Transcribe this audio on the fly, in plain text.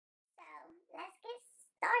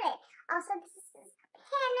started. Also, this is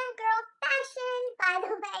PandaGurlFashion, by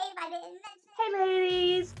the way, if I didn't mention it. Hey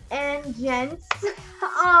ladies and gents,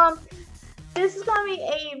 this is gonna be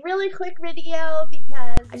a really quick video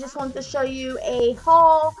because I just want to show you a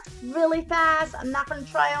haul really fast. I'm not gonna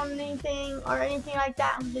try on anything or anything like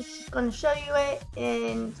that. I'm just gonna show you it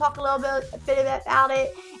and talk a little bit about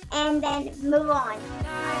it and then move on.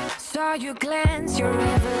 Saw you glance, you're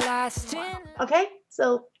everlasting. Okay,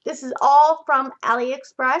 so this is all from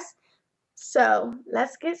AliExpress. So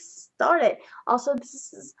let's get started. Also,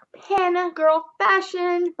 this is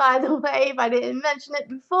PandaGurlFashion, by the way, if I didn't mention it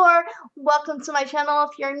before. Welcome to my channel.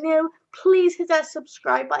 If you're new, please hit that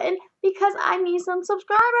subscribe button because I need some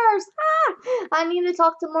subscribers. I need to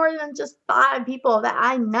talk to more than just 5 people that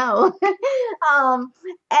I know.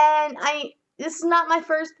 This is not my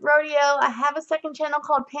first rodeo. I have a second channel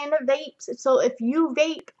called Panda Vapes. So if you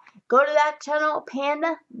vape, go to that channel,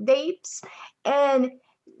 Panda Vapes, and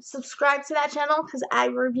subscribe to that channel because I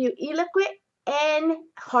review e-liquid and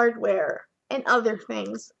hardware and other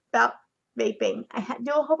things about vaping. I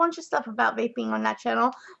do a whole bunch of stuff about vaping on that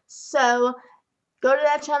channel. So go to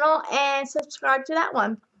that channel and subscribe to that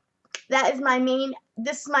one. That is my main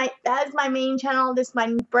channel. This is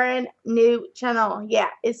my brand new channel. Yeah,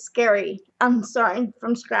 it's scary. I'm starting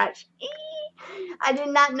from scratch. I did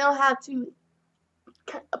not know how to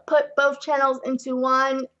put both channels into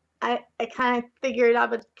one. I kind of figured I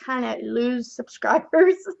would kind of lose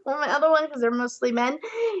subscribers on my other one because they're mostly men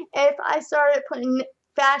if I started putting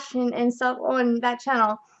fashion and stuff on that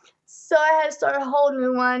channel. So I had to start a whole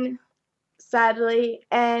new one, sadly.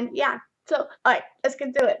 And yeah, so alright, let's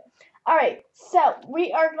get to it. Alright, so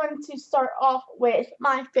we are going to start off with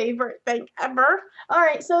my favorite thing ever.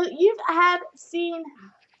 Alright, so you have seen.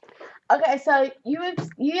 Okay, so you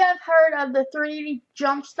have heard of the 3D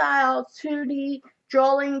jump style 2D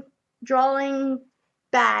drawing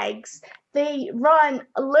bags. They run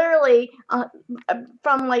literally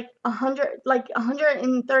from like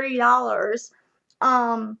 $130.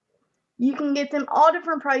 You can get them all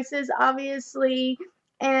different prices, obviously,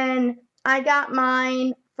 and I got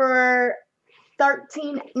mine for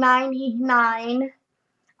 $13.99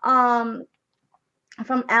 from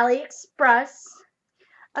AliExpress.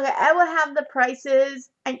 Okay, I will have the prices.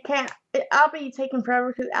 I'll be taking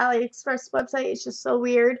forever because AliExpress website is just so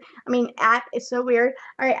weird. I mean, app is so weird.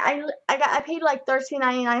 Alright, I paid like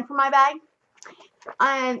 $13.99 for my bag.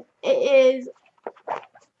 And it is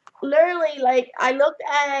literally like, I looked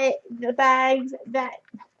at the bags that,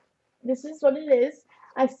 this is what it is.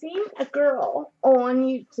 I've seen a girl on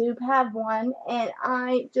YouTube have one, and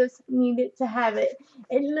I just needed to have it.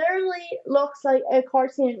 It literally looks like a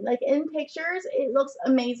cartoon. Like, in pictures, it looks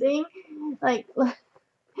amazing. Like, it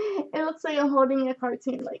looks like I'm holding a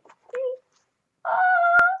cartoon. Like,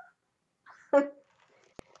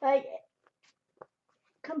 like,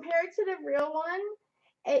 compared to the real one,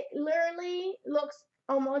 it literally looks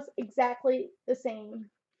almost exactly the same.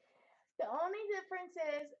 The only difference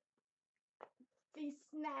is these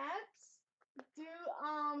snaps do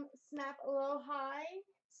snap a little high,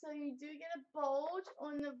 so you do get a bulge.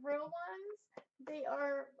 On the real ones, they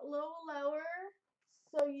are a little lower,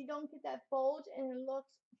 so you don't get that bulge and it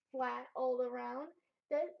looks flat all around.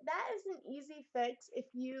 That is an easy fix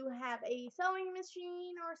if you have a sewing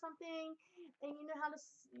machine or something and you know how to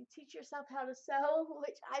teach yourself how to sew,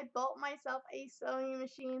 which I bought myself a sewing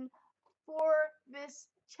machine for this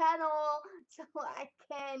channel so I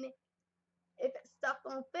can, if stuff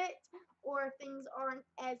don't fit or if things aren't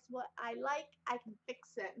as what I like, I can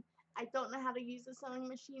fix them. I don't know how to use the sewing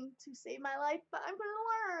machine to save my life, but I'm going to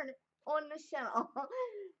learn on this channel.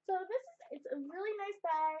 So it's a really nice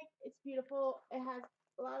bag. It's beautiful. It has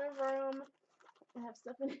a lot of room. I have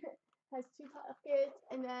stuff in it. It has 2 pockets,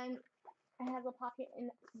 and then it has a pocket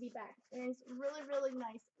in the back. And it's really, really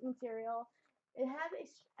nice material. It has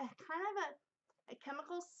a kind of a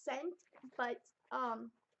chemical scent, but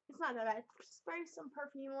it's not that bad. Spray some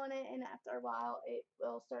perfume on it, and after a while, it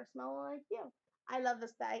will start smelling like you. I love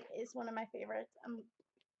this bag. It's one of my favorites.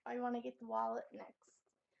 I want to get the wallet next.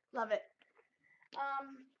 Love it.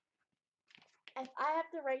 If I have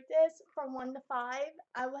to rate this from 1 to 5,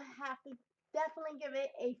 I would have to definitely give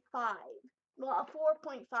it a 5. Well, a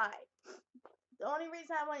 4.5. The only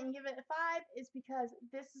reason I wouldn't give it a 5 is because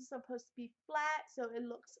this is supposed to be flat, so it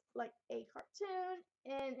looks like a cartoon,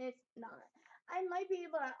 and it's not. I might be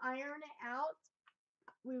able to iron it out.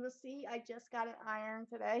 We will see. I just got an iron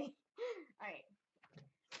today. Alright.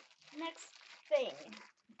 Next thing.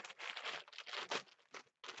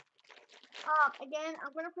 Again,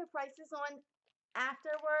 I'm going to put prices on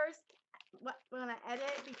afterwards when I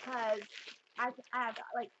edit because I have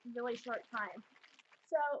like really short time.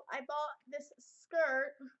 So I bought this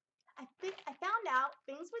skirt. I think I found out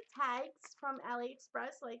things with tags from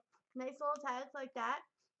AliExpress, like nice little tags like that,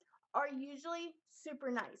 are usually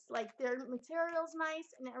super nice. Like their material's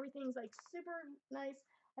nice and everything's like super nice.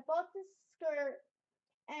 I bought this skirt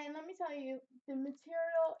and let me tell you, the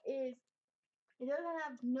material is, it doesn't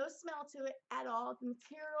have no smell to it at all. The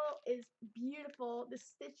material is beautiful. The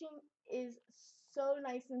stitching is so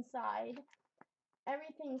nice inside.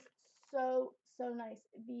 Everything's so nice.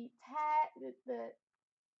 The tag, the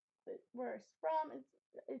where it's from,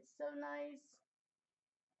 it's so nice.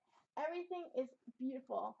 Everything is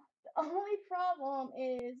beautiful. The only problem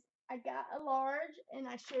is I got a large and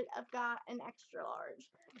I should have got an extra large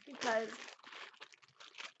because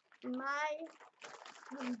my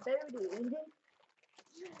booty,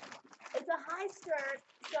 it's a high skirt,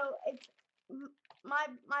 so it's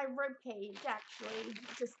my rib cage actually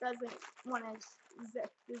just doesn't want to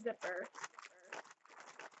zip the zipper.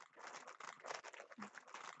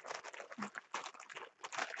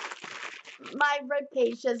 My rib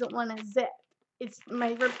cage doesn't want to zip. It's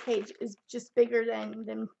my rib cage is just bigger than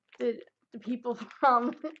the people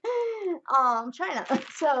from China.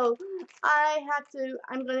 So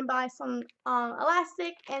I'm gonna buy some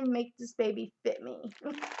elastic and make this baby fit me.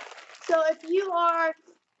 So if you are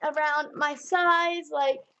around my size,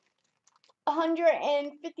 like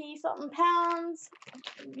 150 something pounds,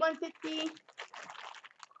 150.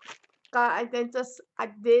 God, I did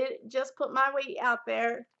just put my weight out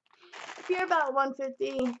there. If you're about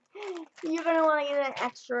 150, you're gonna want to get an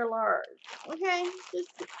extra large. Okay,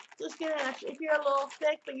 just get an extra. If you're a little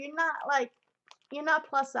thick, but you're not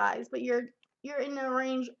plus size, but you're in the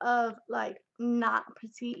range of like not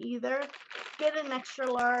petite either, get an extra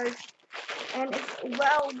large, and it's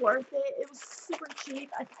well worth it. It was super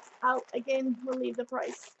cheap. I'll again will leave the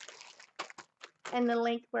price and the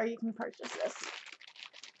link where you can purchase this.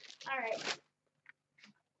 All right.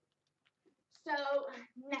 So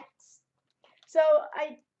next, so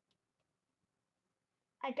I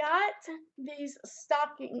got these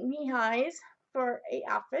stocking knee highs for 8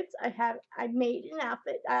 outfits. I made an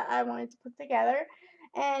outfit I wanted to put together,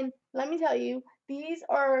 and let me tell you, these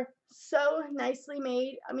are so nicely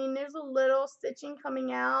made. I mean, there's a little stitching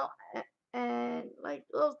coming out and like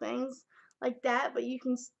little things like that, but you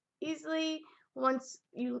can easily, once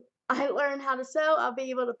I learn how to sew, I'll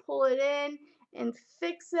be able to pull it in and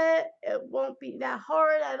fix it. It won't be that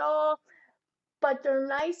hard at all, but they're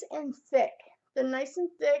nice and thick. They're nice and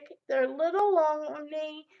thick. They're a little long on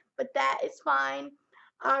me, but that is fine.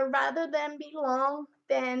 I'd rather them be long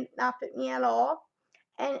than not fit me at all.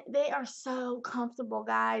 And they are so comfortable,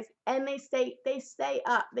 guys. And they stay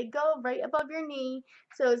up. They go right above your knee,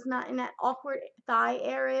 so it's not in that awkward thigh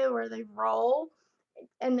area where they roll.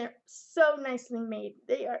 And they're so nicely made.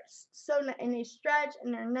 They are and they stretch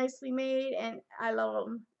and they're nicely made, and I love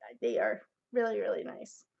them. They are really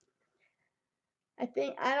nice.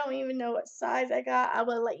 I don't even know what size I got. I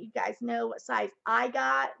will let you guys know what size I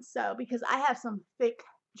got. So, because I have some thick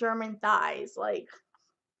German thighs. Like,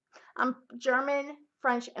 I'm German,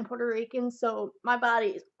 French, and Puerto Rican. So, my body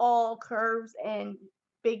is all curves and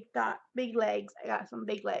big legs. I got some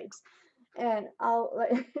big legs. And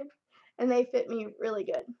and they fit me really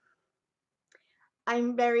good.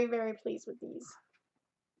 I'm very pleased with these.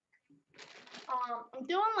 I'm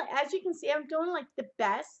doing like, as you can see, I'm doing like the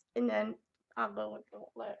best, and then I'll go with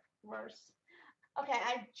the worst. Okay,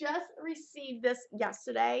 I just received this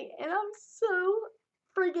yesterday, and I'm so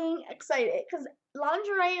freaking excited because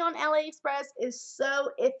lingerie on AliExpress is so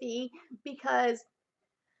iffy because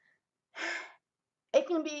it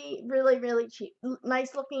can be really cheap,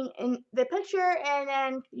 nice looking in the picture, and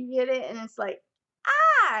then you get it, and it's like,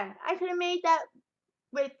 I could have made that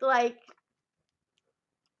with like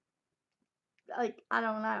I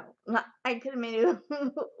don't know, I could have made it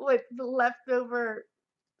with leftover.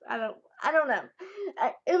 I don't know.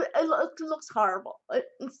 It looks horrible.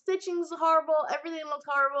 Stitching's horrible. Everything looks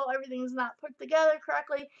horrible. Everything's not put together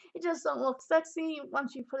correctly. It just don't look sexy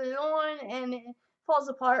once you put it on, and it falls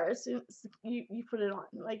apart as soon as you put it on.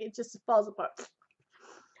 Like, it just falls apart.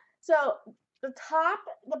 So the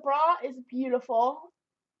bra is beautiful,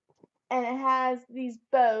 and it has these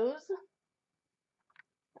bows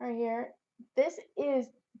right here. This is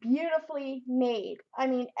beautifully made. I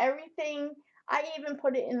mean, everything. I even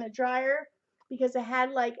put it in the dryer because it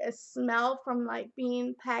had like a smell from like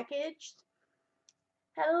being packaged.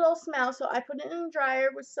 Had a little smell, so I put it in the dryer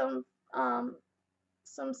with some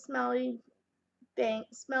smelly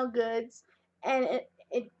smell goods, and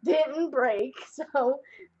it didn't break. So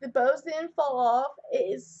the bows didn't fall off.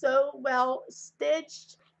 It is so well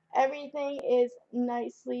stitched, Everything is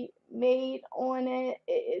nicely made on it.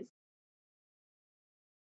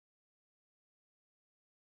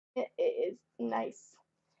 It is nice.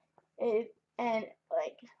 And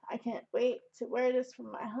like I can't wait to wear this for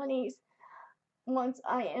my honeys once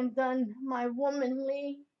I am done my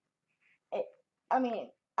womanly. It, I mean,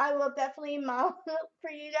 I will definitely model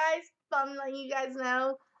for you guys. But I'm letting you guys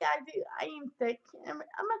know. Yeah, I do. I am thick. I'm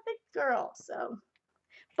a thick girl, so.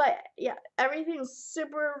 But yeah, everything's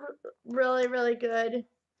super, really, really good,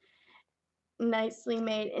 nicely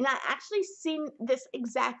made. And I actually seen this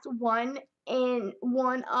exact one in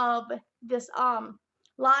one of this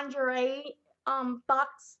lingerie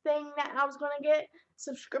box thing that I was gonna get,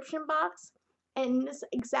 subscription box, and this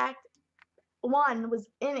exact one was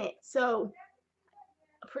in it. So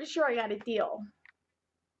I'm pretty sure I got a deal.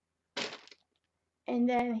 And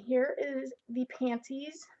then here is the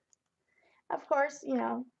panties. Of course,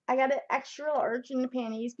 I got an extra large in the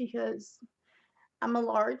panties because I'm a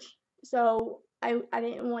large. So I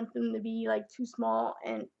didn't want them to be like too small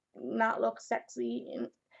and not look sexy. And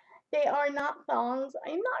they are not thongs.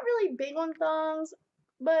 I'm not really big on thongs,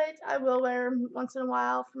 but I will wear them once in a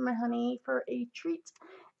while for my honey for a treat.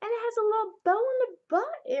 And it has a little bow in the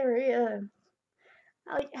butt area.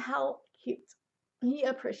 I like how cute. He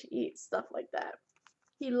appreciates stuff like that.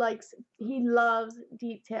 He loves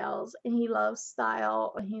details, and he loves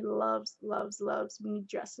style, and he loves me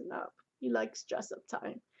dressing up. He likes dress up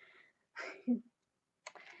time.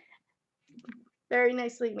 Very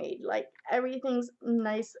nicely made. Like everything's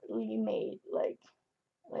nicely made. Like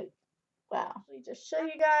wow. Let me just show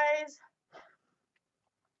you guys.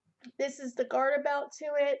 This is the garter belt to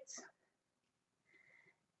it.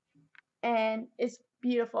 And it's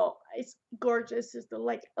beautiful. It's gorgeous. There's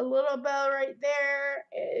like a little bell right there.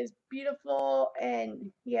 It is beautiful,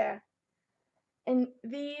 and yeah. And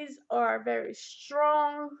these are very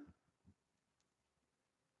strong.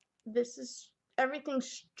 This is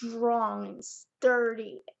everything's strong and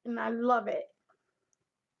sturdy, and I love it.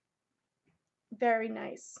 Very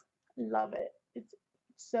nice. Love it. It's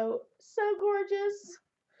so gorgeous.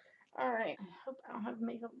 All right. I hope I don't have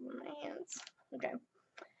makeup on my hands. Okay.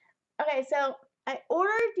 Okay, so I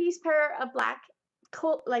ordered these pair of black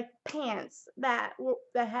like pants that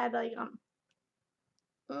had like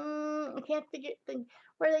I can't think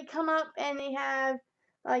where they come up and they have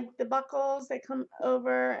like the buckles that come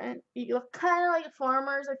over, and you look kind of like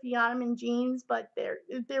farmers if you got them in jeans, but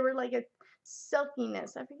they were like a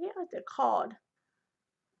silkiness. I forget what they're called.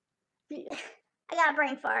 I got a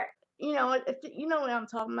brain fart. You know, if you know what I'm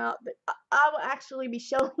talking about. I will actually be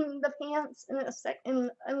showing the pants in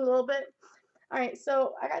a little bit. All right,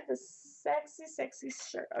 so I got this sexy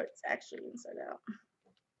shirt. Oh, it's actually inside out.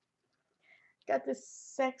 Got this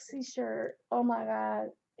sexy shirt. Oh my god,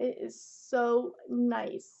 it is so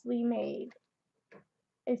nicely made.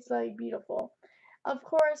 It's like beautiful. Of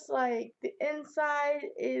course, like the inside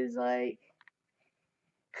is like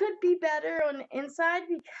could be better on the inside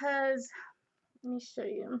because let me show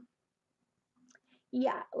you.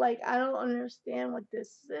 Yeah, like I don't understand what this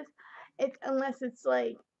is. It's unless it's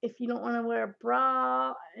like if you don't want to wear a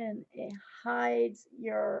bra and it hides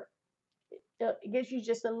it gives you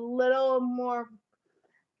just a little more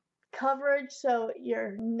coverage so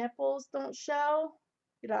your nipples don't show.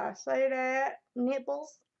 Did I say that?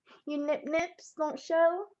 Nipples? Your nips don't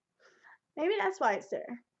show? Maybe that's why it's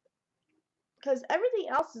there. Because everything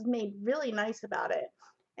else is made really nice about it.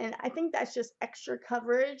 And I think that's just extra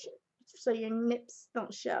coverage so your nips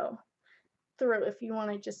don't show through if you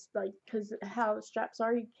want to just like, because how the straps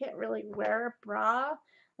are, you can't really wear a bra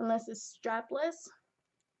unless it's strapless.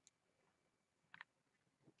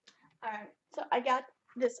 Alright, so I got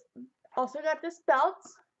this, also got this belt,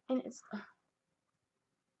 and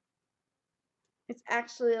it's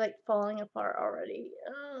actually like falling apart already.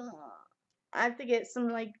 Ugh. I have to get some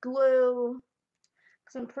like glue,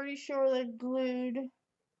 because I'm pretty sure they're glued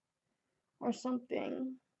or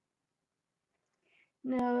something.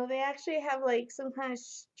 No, they actually have like some kind of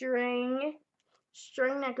string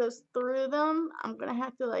that goes through them. I'm gonna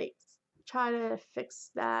have to like try to fix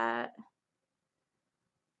that.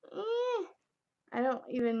 I don't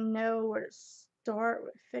even know where to start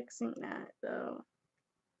with fixing that though.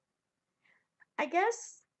 I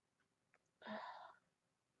guess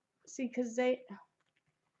see, because oh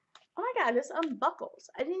my god, this unbuckles.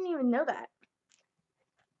 I didn't even know that.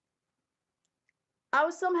 I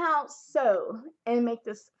will somehow sew and make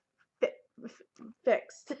this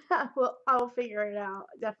fixed. I will figure it out,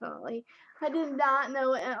 definitely. I did not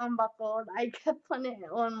know it unbuckled. I kept putting it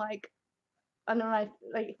on like under my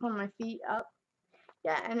on my feet up.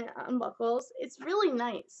 Yeah, and it unbuckles. It's really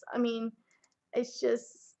nice. I mean, it's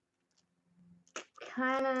just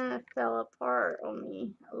kind of fell apart on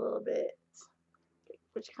me a little bit,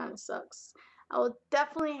 which kind of sucks. I will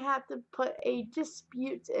definitely have to put a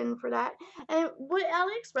dispute in for that. And with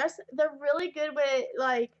AliExpress, they're really good with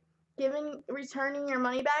like returning your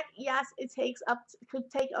money back. Yes, it could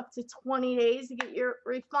take up to 20 days to get your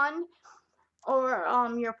refund or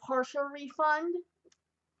your partial refund,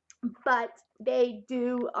 but they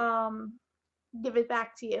do give it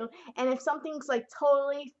back to you. And if something's like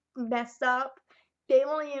totally messed up, they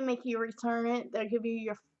won't even make you return it. They'll give you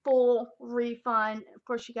your full refund. Of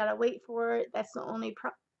course, you gotta wait for it. That's the only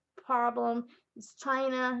problem. It's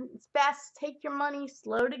China. It's best take your money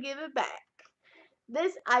slow to give it back.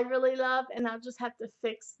 This I really love, and I'll just have to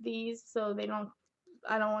fix these so they don't.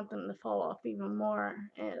 I don't want them to fall off even more.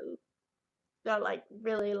 And they're like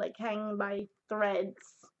really like hanging by threads.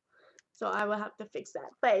 So I will have to fix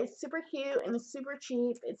that. But it's super cute and it's super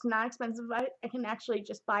cheap. It's not expensive. I can actually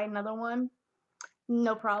just buy another one.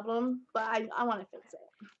 No problem. But I want to fix it.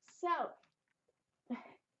 So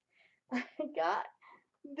I got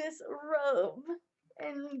this robe.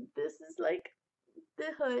 And this is like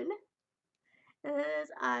the hood. And it has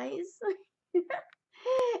eyes.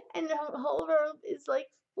 And the whole robe is like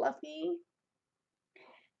fluffy.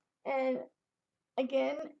 And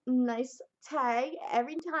again, nice tag.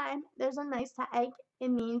 Every time there's a nice tag, it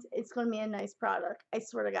means it's going to be a nice product. I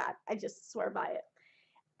swear to God. I just swear by it.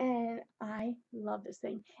 And I love this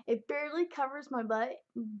thing. It barely covers my butt,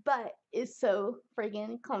 but it's so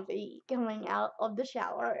friggin' comfy coming out of the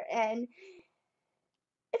shower. And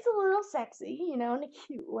it's a little sexy, you know, in a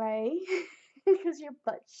cute way. Because your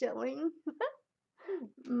butt's showing.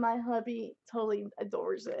 My hubby totally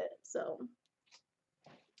adores it. So.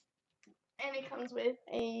 And it comes with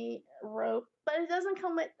a rope, but it doesn't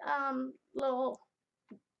come with little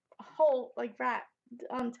hole like wrap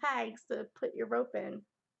tags to put your rope in.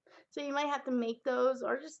 So you might have to make those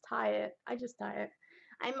or just tie it. I just tie it.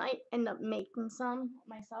 I might end up making some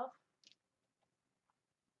myself.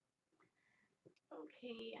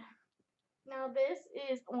 Okay. Now this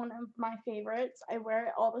is one of my favorites. I wear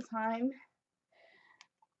it all the time.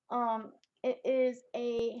 It is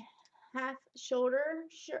a half shoulder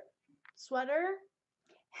sweater.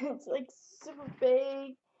 It's like super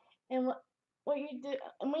big, and what you do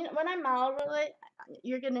when I model it,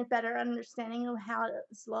 you're getting a better understanding of how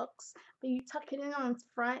this looks. But you tuck it in on its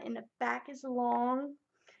front, and the back is long,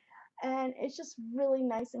 and it's just really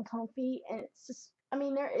nice and comfy. And it's just, I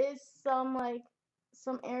mean, there is some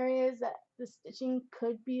areas that the stitching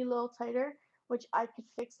could be a little tighter, which I could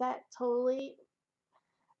fix that totally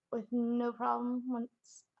with no problem once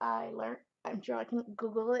I learn. I'm sure I can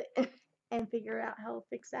Google it and figure out how to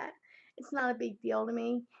fix that. It's not a big deal to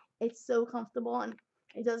me. It's so comfortable and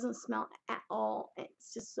it doesn't smell at all.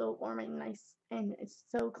 It's just so warm and nice and it's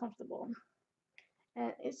so comfortable.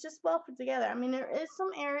 And it's just well put together. I mean, there is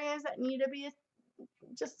some areas that need to be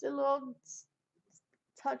just a little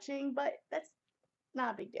touching, but that's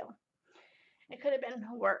not a big deal. It could have been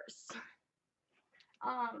worse.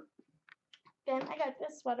 Then I got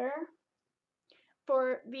this sweater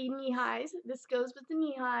for the knee highs. This goes with the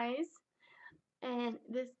knee highs. And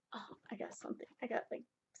this, oh, I got something. I got like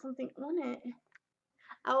something on it.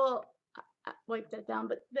 I will wipe that down.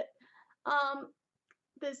 But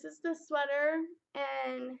this is the sweater,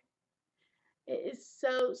 and it is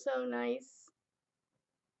so nice.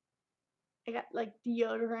 I got like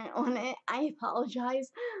deodorant on it. I apologize.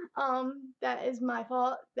 That is my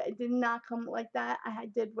fault. That did not come like that. I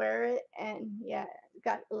did wear it, and yeah,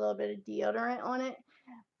 got a little bit of deodorant on it.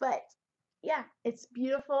 But yeah, it's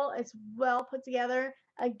beautiful. It's well put together.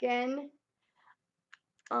 Again,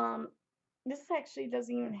 this actually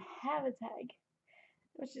doesn't even have a tag,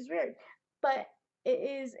 which is weird. But it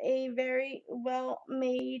is a very well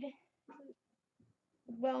made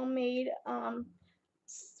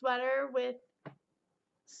sweater with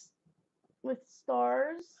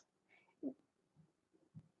stars. It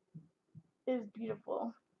is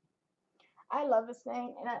beautiful. I love this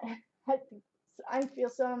thing, and I feel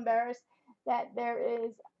so embarrassed that there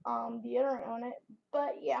is deodorant on it.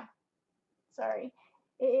 But yeah, sorry.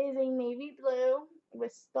 It is a navy blue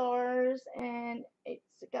with stars, and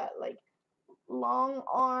it's got like long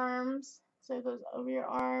arms, so it goes over your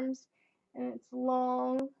arms, and it's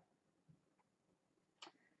long.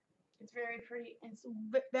 It's very pretty. It's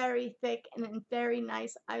very thick and very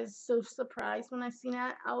nice. I was so surprised when I seen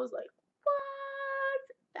that. I was like, what?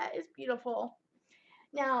 That is beautiful.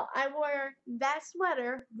 Now, I wore that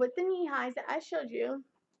sweater with the knee highs that I showed you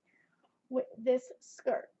with this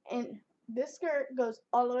skirt. And this skirt goes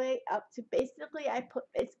all the way up to basically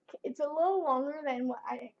it's a little longer than what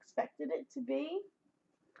I expected it to be.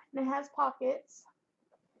 And it has pockets.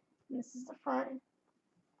 And this is the front.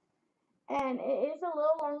 And it is a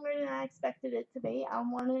little longer than I expected it to be. I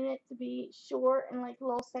wanted it to be short and like a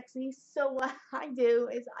little sexy. So what I do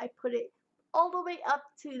is I put it all the way up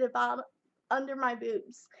to the bottom under my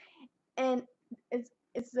boobs. And it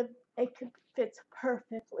fits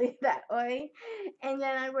perfectly that way. And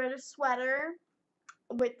then I wear the sweater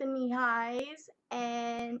with the knee highs,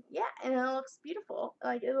 and yeah, and it looks beautiful.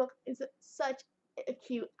 Like it's such a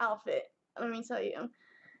cute outfit. Let me tell you.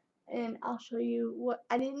 And I'll show you what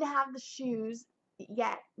I didn't have the shoes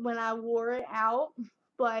yet when I wore it out,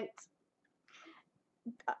 but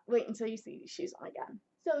wait until you see these shoes on again.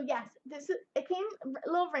 So yes, it came a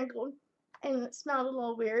little wrinkled and it smelled a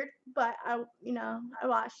little weird, but I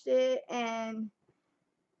washed it and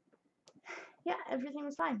yeah, everything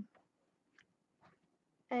was fine.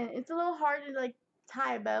 And it's a little hard to like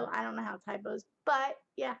tie a bow. I don't know how to tie bows, but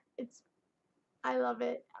yeah, I love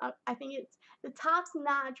it. I think the top's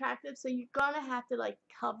not attractive, so you're gonna have to like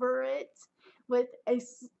cover it with a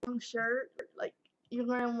long shirt. Like you're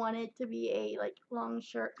gonna want it to be a like long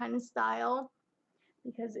shirt kind of style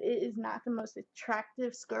because it is not the most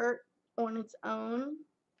attractive skirt on its own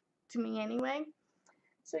to me anyway.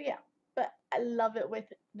 So yeah, but I love it with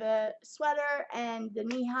the sweater and the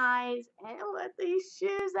knee highs and with these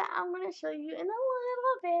shoes that I'm gonna show you in a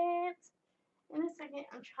little bit. In a second,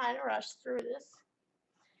 I'm trying to rush through this.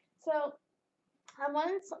 So I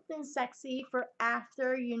wanted something sexy for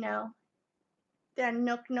after, the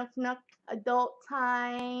nook adult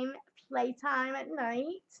time, playtime at night.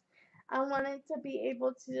 I wanted to be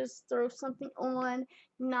able to just throw something on,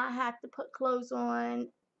 not have to put clothes on,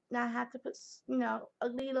 not have to put,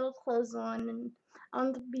 ugly little clothes on, and I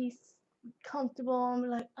want to be comfortable and be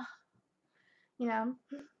like, oh, you know.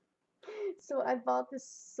 So I bought this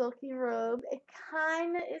silky robe. It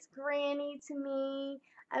kind of is granny to me.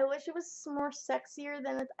 I wish it was more sexier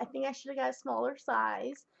than it. I think I should have got a smaller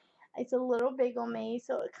size. It's a little big on me,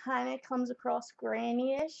 so it kind of comes across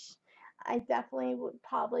granny-ish. I definitely would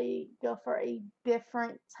probably go for a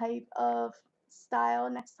different type of style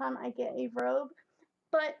next time I get a robe.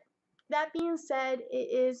 But that being said,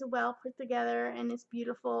 it is well put together and it's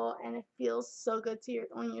beautiful and it feels so good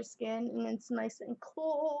on your skin and it's nice and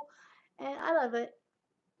cool and I love it.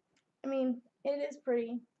 I mean, it is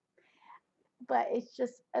pretty, but it's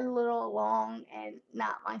just a little long and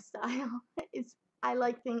not my style. I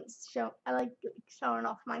like showing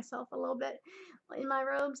off myself a little bit in my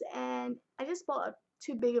robes, and I just bought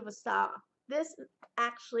too big of a style. This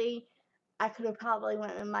actually, I could have probably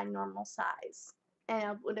went in my normal size, and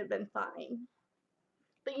I would have been fine.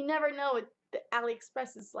 But you never know what the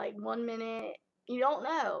AliExpress is like. 1 minute, you don't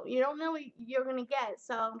know. You don't know what you're gonna get,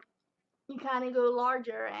 so you kind of go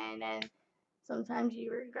larger, and then sometimes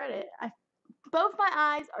you regret it. Both my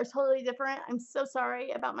eyes are totally different. I'm so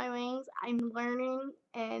sorry about my wings. I'm learning,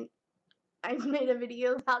 and I made a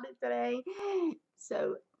video about it today,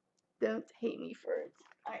 so don't hate me for it.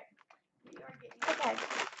 Alright, okay.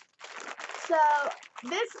 So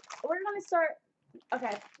we're gonna start.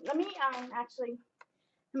 Okay, let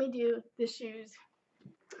me do the shoes.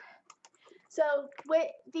 So with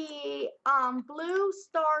the blue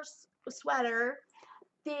star sweater,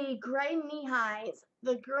 the gray knee highs,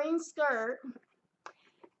 the green skirt,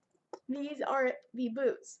 these are the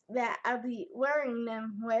boots that I'll be wearing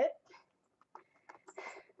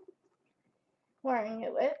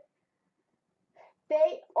it with.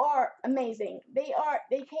 They are amazing. They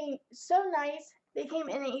came so nice. They came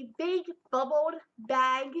in a big bubbled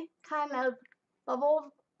bag, kind of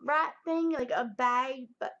bubble wrap thing, like a bag,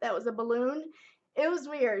 but that was a balloon. It was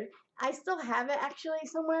weird. I still have it actually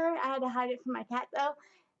somewhere. I had to hide it from my cat though.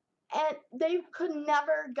 And they could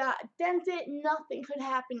never got dented. Nothing could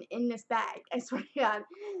happen in this bag. I swear to God.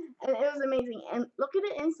 And it was amazing. And look at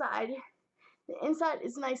the inside. The inside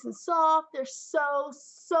is nice and soft. They're so,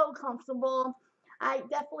 so comfortable. I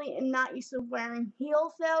definitely am not used to wearing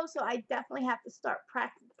heels though, so I definitely have to start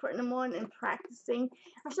putting them on and practicing.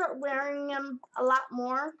 I start wearing them a lot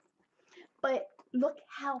more. But look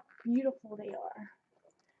how beautiful they are.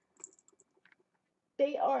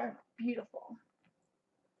 They are beautiful.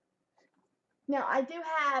 Now I do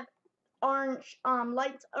have orange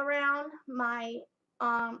lights around my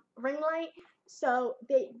ring light, so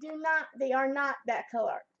they are not that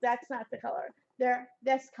color. That's not the color. They're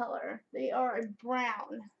this color. They are a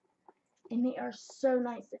brown, and they are so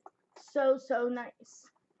nice. So nice.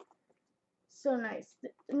 So nice. The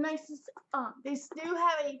nicest. They do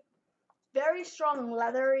have a very strong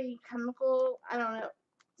leathery chemical. I don't know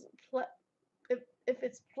if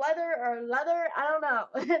it's pleather or leather. I don't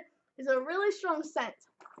know. It's a really strong scent,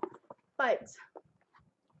 but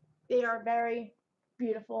they are very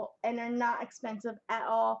beautiful, and they're not expensive at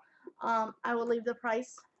all. I will leave the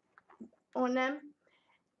price on them,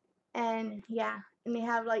 and yeah, and they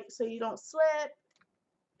have like, so you don't slip.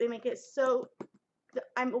 They make it so,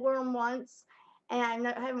 I've worn them once, and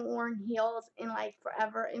I haven't worn heels in like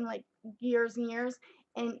forever, in like years and years,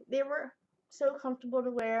 and they were so comfortable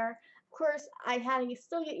to wear. Of course, I had to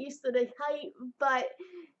still get used to the height, but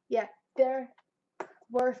yeah, they're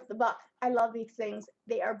worth the buck. I love these things.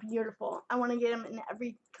 They are beautiful. I want to get them in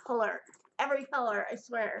every color. Every color, I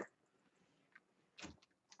swear.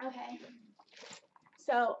 Okay.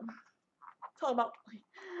 So, talk about,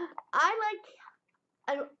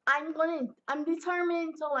 I'm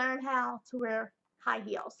determined to learn how to wear high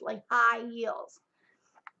heels, like high heels.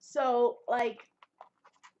 So, like,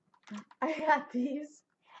 I got these,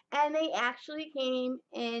 and they actually came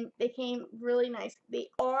really nice. They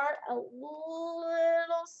are a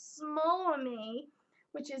little small on me,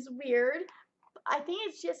 which is weird. I think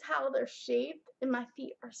it's just how they're shaped, and my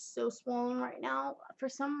feet are so swollen right now. For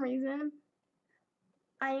some reason,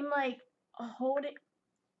 I'm like holding.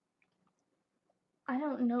 I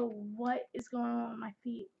don't know what is going on with my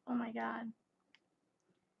feet. Oh my god.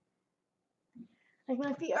 Like,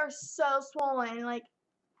 my feet are so swollen. Like,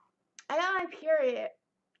 I got my period,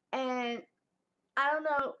 and I don't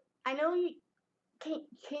know. I know you can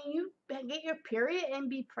you get your period and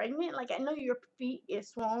be pregnant? Like, I know your feet is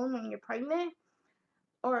swollen when you're pregnant.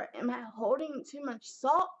 Or am I holding too much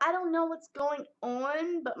salt? I don't know what's going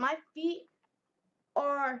on, but my feet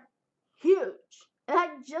are huge. And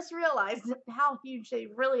I just realized how huge they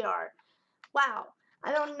really are. Wow.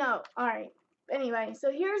 I don't know. Alright. Anyway,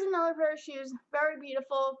 so here's another pair of shoes. Very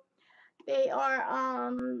beautiful. They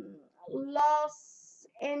are Los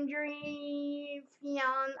Andrifian.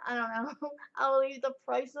 I don't know. I'll leave the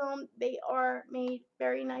price on them. They are made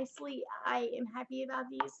very nicely. I am happy about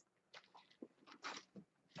these.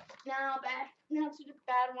 Now to the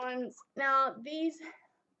bad ones. Now these,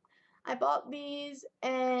 I bought these,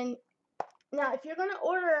 and now if you're gonna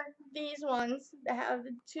order these ones that have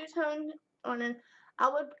the two-tone on it, I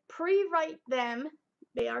would pre-write them.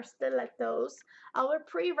 They are stilettos. I would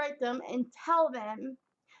pre-write them and tell them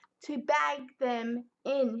to bag them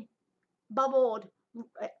in bubbled,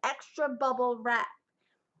 extra bubble wrap,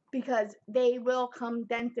 because they will come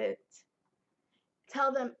dented.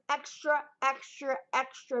 Tell them extra, extra,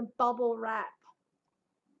 extra bubble wrap.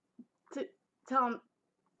 To tell them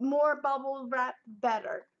more bubble wrap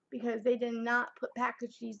better, because they did not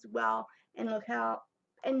package these well. And look how,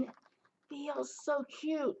 and feels so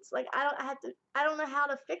cute. Like, I don't know how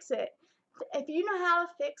to fix it. If you know how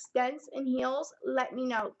to fix dents in heels, let me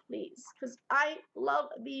know, please, because I love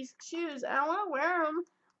these shoes and I want to wear them,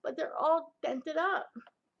 but they're all dented up.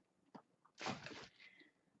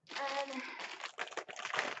 And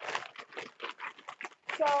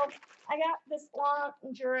so I got this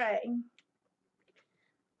lingerie.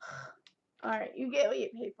 Alright, you get what you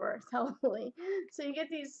pay for, totally. So you get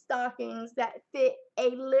these stockings that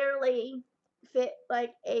literally fit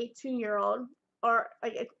like a 2-year-old or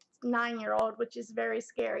like a 9-year-old, which is very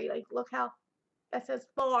scary. Like, look how that's as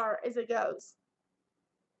far as it goes.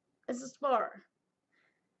 It's as far.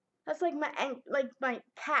 That's like my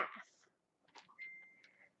calf.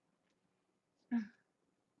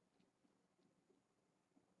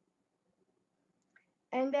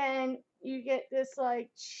 And then you get this like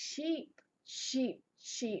cheap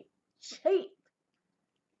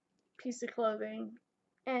piece of clothing,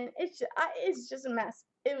 and it's just a mess.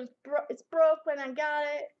 It's broke when I got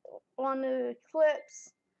it. One of the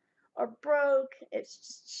clips are broke. It's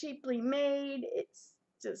just cheaply made. It's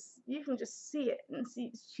just, you can just see it and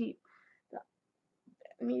see it's cheap.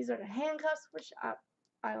 And these are the handcuffs, which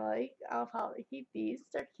I like. I'll probably keep these.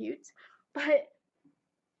 They're cute, but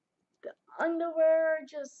the underwear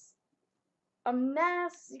just a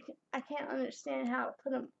mess. I can't understand how to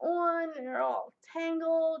put them on. They're all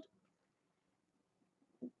tangled.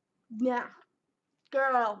 Yeah,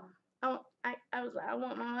 girl. I was like, I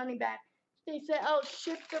want my money back. They said, oh,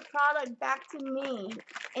 ship the product back to me,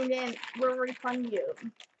 and then we'll refund you.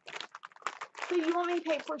 So you want me to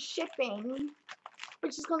pay for shipping,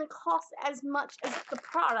 which is going to cost as much as the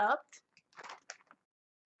product.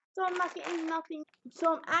 So I'm not getting nothing.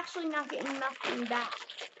 So I'm actually not getting nothing back.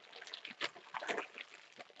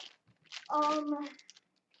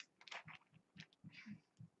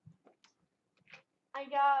 I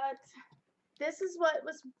got, this is what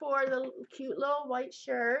was for the cute little white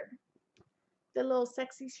shirt, the little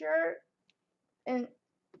sexy shirt, and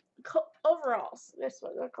overalls. That's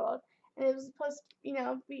what they're called. And it was supposed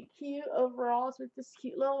to, be cute overalls with this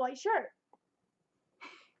cute little white shirt.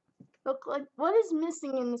 Look, like, what is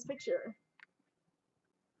missing in this picture?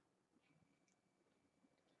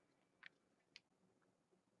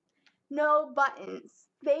 no buttons.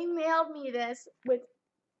 They mailed me this with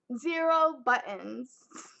 0 buttons.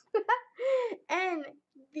 And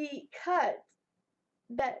the cut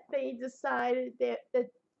that they decided that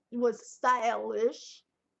was stylish,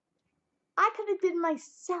 I could have did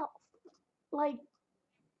myself. Like,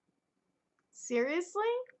 seriously?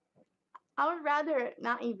 I would rather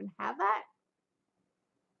not even have that.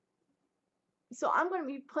 So I'm going to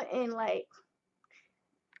be putting, like,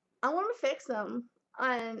 I want to fix them.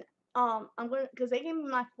 And I'm going to, because they gave me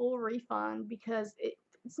my full refund because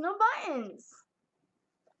it's no buttons.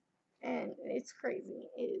 And it's crazy.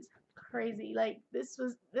 It is crazy. Like, this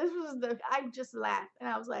was I just laughed. And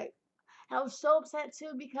I was like, I was so upset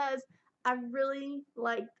too because I really,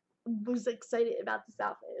 like, was excited about this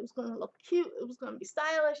outfit. It was going to look cute. It was going to be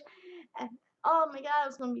stylish. And oh my god, I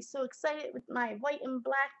was going to be so excited with my white and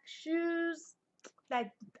black shoes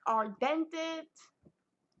that are dented.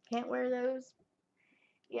 Can't wear those.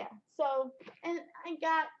 Yeah. So, and I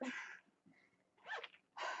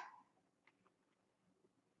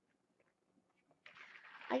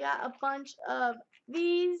got a bunch of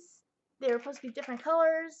these. They were supposed to be different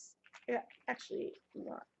colors. Yeah, actually,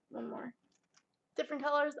 one more. Different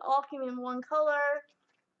colors, all came in one color.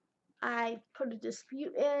 I put a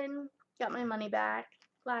dispute in, got my money back.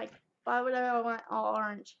 Like, why would I want all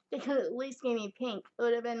orange? They could at least give me pink. It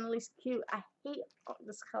would have been at least cute. I hate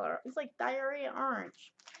this color. It's like diarrhea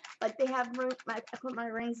orange. Like, they have I put my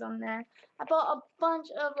rings on there. I bought a bunch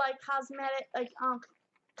of, like, cosmetic, like,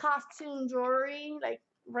 costume jewelry, like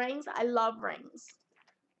rings. I love rings.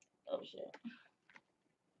 Oh shit.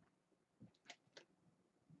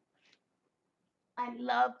 I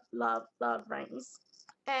love rings.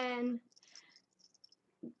 And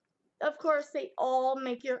of course they all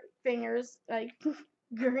make your fingers like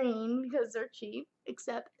green because they're cheap,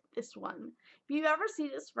 except this one. If you ever see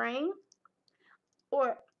this ring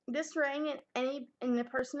or this ring and the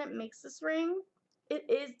person that makes this ring, it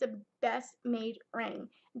is the best made ring.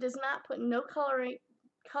 It does not put no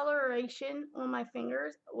coloration on my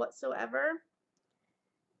fingers whatsoever.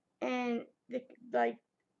 And like,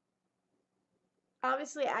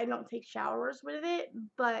 obviously I don't take showers with it,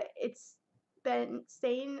 but it's been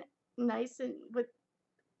staying nice and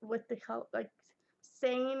with the color, like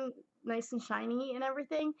staying nice and shiny and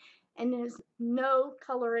everything. And there's no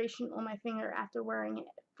coloration on my finger after wearing it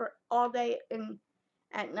for all day and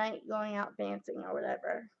at night going out dancing or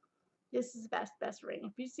whatever. This is the best ring.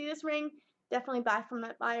 If you see this ring, definitely buy from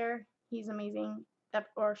that buyer. He's amazing,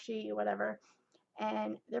 or she, or whatever.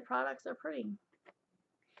 And their products are pretty.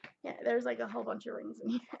 Yeah, there's like a whole bunch of rings in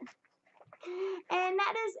here. And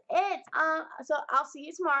that is it. So I'll see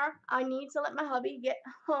you tomorrow. I need to let my hubby get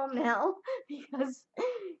home now because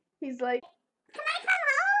he's like, Can I come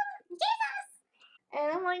home? Jesus!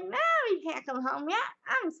 and I'm like, no, you can't come home yet.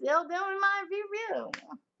 I'm still doing my review.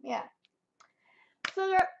 Yeah.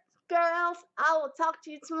 So girls, I will talk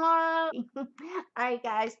to you tomorrow. Alright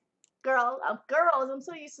guys. Girls, I'm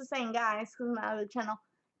so used to saying guys because of my other channel.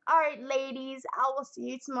 Alright ladies, I will see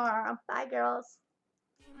you tomorrow. Bye girls.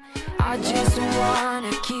 I just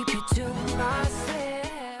wanna keep you to myself.